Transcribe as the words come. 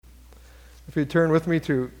If you turn with me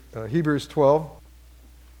to Hebrews 12,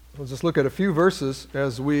 we'll just look at a few verses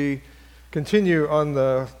as we continue on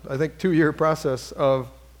the, 2-year process of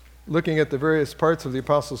looking at the various parts of the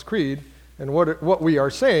Apostles' Creed and what we are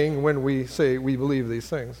saying when we say we believe these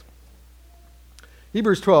things.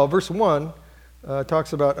 Hebrews 12, verse 1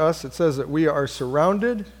 talks about us. It says that we are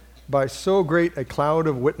surrounded by so great a cloud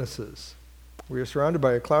of witnesses. We are surrounded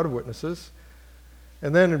by a cloud of witnesses.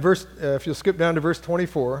 And then in if you'll skip down to verse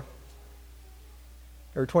 22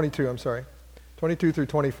 through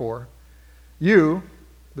 24. You,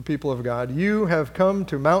 the people of God, you have come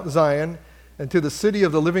to Mount Zion and to the city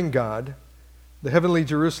of the living God, the heavenly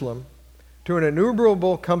Jerusalem, to an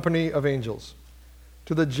innumerable company of angels,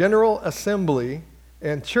 to the general assembly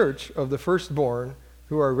and church of the firstborn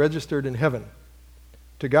who are registered in heaven,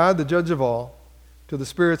 to God the judge of all, to the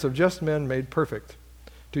spirits of just men made perfect,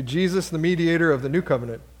 to Jesus the mediator of the new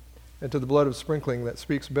covenant, and to the blood of sprinkling that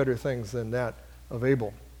speaks better things than that of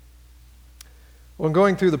Abel. When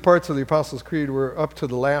going through the parts of the Apostles' Creed, we're up to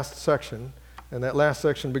the last section, and that last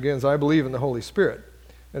section begins, I believe in the Holy Spirit.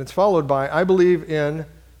 And it's followed by, I believe in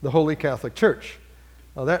the Holy Catholic Church.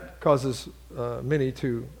 Now that causes many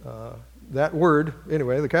to, that word,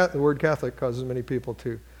 anyway, the word Catholic causes many people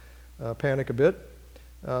to panic a bit.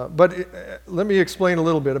 Let me explain a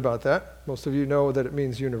little bit about that. Most of you know that it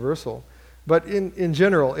means universal. But in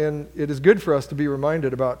general, it is good for us to be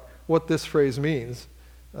reminded about what this phrase means,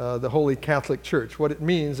 the Holy Catholic Church, what it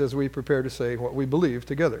means as we prepare to say what we believe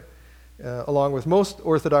together. Along with most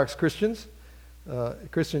Orthodox Christians,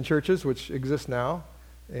 Christian churches which exist now,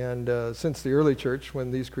 and since the early church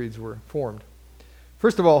when these creeds were formed.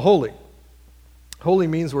 First of all, holy. Holy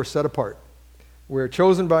means we're set apart. We're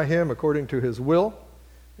chosen by Him according to His will,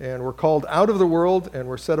 and we're called out of the world, and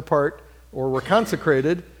we're set apart, or we're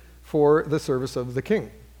consecrated for the service of the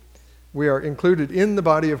King. We are included in the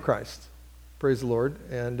body of Christ. Praise the Lord.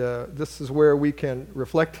 And this is where we can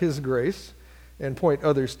reflect His grace and point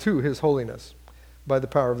others to His holiness by the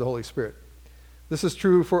power of the Holy Spirit. This is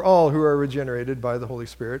true for all who are regenerated by the Holy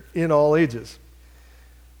Spirit in all ages.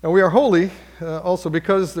 And we are holy also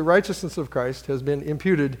because the righteousness of Christ has been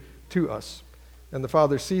imputed to us. And the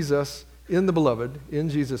Father sees us in the Beloved, in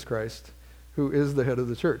Jesus Christ, who is the head of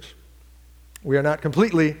the church. We are not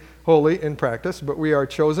completely holy in practice, but we are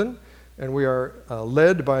chosen and we are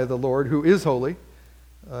led by the Lord who is holy,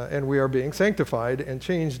 and we are being sanctified and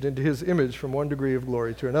changed into His image from one degree of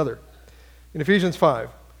glory to another. In Ephesians 5,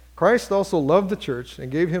 Christ also loved the church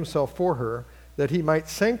and gave Himself for her, that He might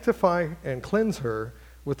sanctify and cleanse her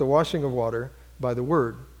with the washing of water by the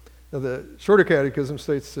word. Now the Shorter Catechism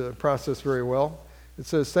states the process very well. It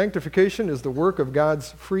says, sanctification is the work of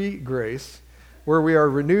God's free grace, where we are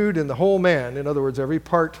renewed in the whole man, in other words, every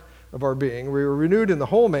part of our being. We are renewed in the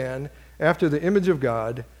whole man after the image of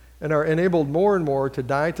God, and are enabled more and more to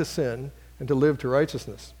die to sin and to live to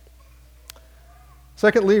righteousness.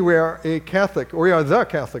 Secondly, we are the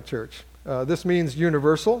Catholic Church. This means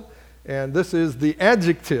universal, and this is the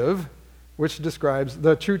adjective which describes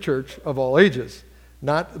the true church of all ages,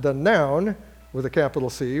 not the noun with a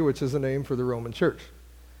capital C, which is a name for the Roman Church.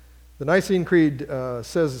 The Nicene Creed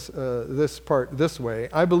says this part this way,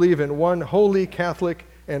 I believe in one holy Catholic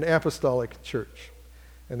and apostolic church.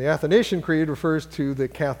 And the Athanasian Creed refers to the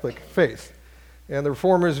Catholic faith. And the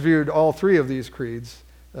Reformers viewed all three of these creeds,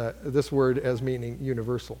 this word, as meaning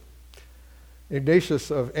universal. Ignatius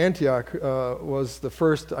of Antioch was the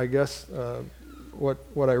first, what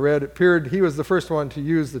I read, it appeared he was the first one to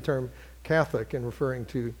use the term Catholic in referring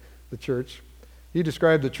to the church. He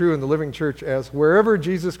described the true and the living church as wherever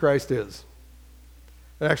Jesus Christ is.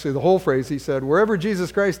 And actually, the whole phrase, he said, wherever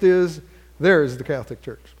Jesus Christ is, there is the Catholic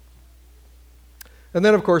Church. And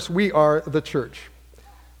then, of course, we are the church.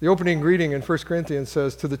 The opening greeting in 1 Corinthians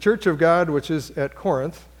says, to the church of God which is at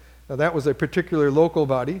Corinth, now that was a particular local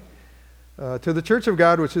body, to the church of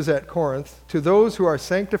God which is at Corinth, to those who are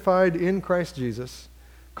sanctified in Christ Jesus,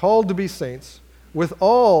 called to be saints, with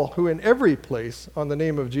all who in every place on the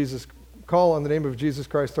name of Jesus call on the name of Jesus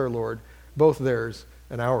Christ our Lord, both theirs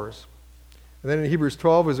and ours. And then in Hebrews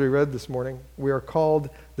 12, as we read this morning, we are called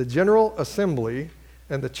the general assembly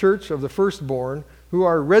and the church of the firstborn who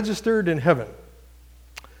are registered in heaven.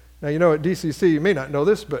 Now, you know, at DCC, you may not know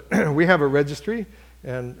this, but we have a registry,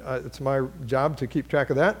 and it's my job to keep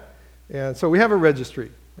track of that. And so we have a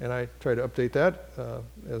registry, and I try to update that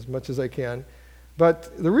as much as I can.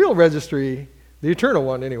 But the real registry, the eternal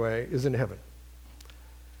one anyway, is in heaven.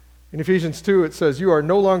 In Ephesians 2, it says, you are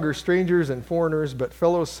no longer strangers and foreigners, but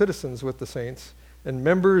fellow citizens with the saints and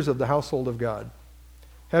members of the household of God,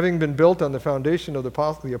 having been built on the foundation of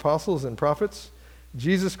the apostles and prophets,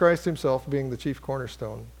 Jesus Christ Himself being the chief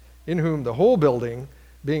cornerstone, in whom the whole building,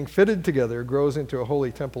 being fitted together, grows into a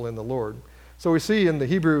holy temple in the Lord. So we see in the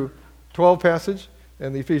Hebrew 12 passage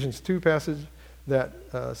and the Ephesians 2 passage that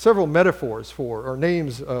several metaphors for, or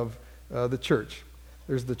names of the church.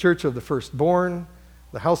 There's the church of the firstborn,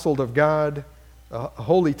 the household of God, a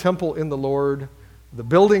holy temple in the Lord, the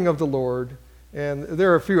building of the Lord, and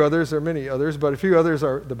there are a few others, there are many others, but a few others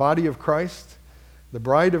are the body of Christ, the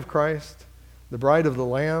bride of Christ, the bride of the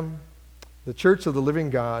Lamb, the church of the living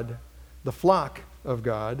God, the flock of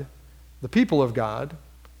God, the people of God,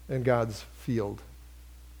 and God's field.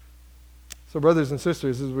 So brothers and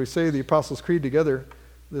sisters, as we say the Apostles' Creed together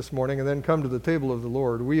this morning and then come to the table of the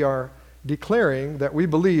Lord, we are declaring that we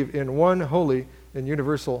believe in one holy and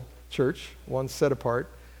universal church, one set apart,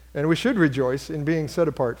 and we should rejoice in being set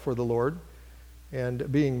apart for the Lord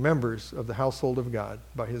and being members of the household of God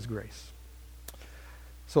by His grace.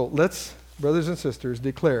 So let's, brothers and sisters,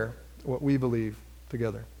 declare what we believe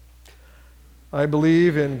together. I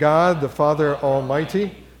believe in God, the Father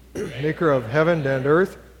Almighty, maker of heaven and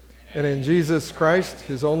earth, and in Jesus Christ,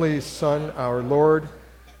 His only Son, our Lord,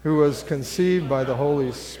 who was conceived by the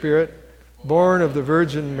Holy Spirit, born of the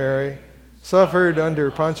Virgin Mary, suffered under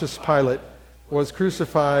Pontius Pilate, was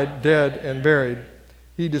crucified, dead, and buried.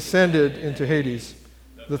 He descended into Hades.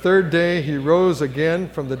 The third day He rose again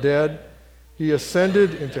from the dead. He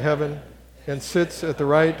ascended into heaven and sits at the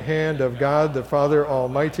right hand of God the Father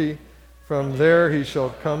Almighty. From there He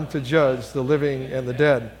shall come to judge the living and the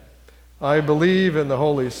dead. I believe in the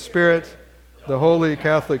Holy Spirit, the Holy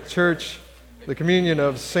Catholic Church, the communion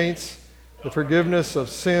of saints, the forgiveness of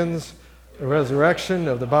sins, the resurrection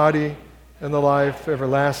of the body, and the life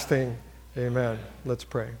everlasting. Amen. Let's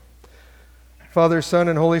pray. Father, Son,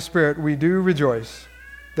 and Holy Spirit, we do rejoice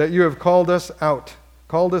that You have called us out,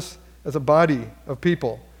 called us as a body of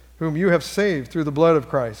people whom You have saved through the blood of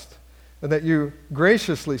Christ, and that You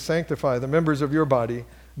graciously sanctify the members of Your body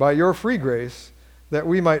by Your free grace, that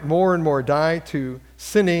we might more and more die to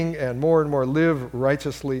sinning and more live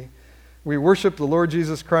righteously. We worship the Lord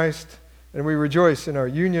Jesus Christ, and we rejoice in our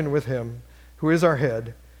union with Him, who is our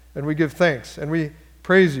head, and we give thanks, and we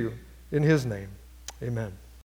praise You in His name. Amen.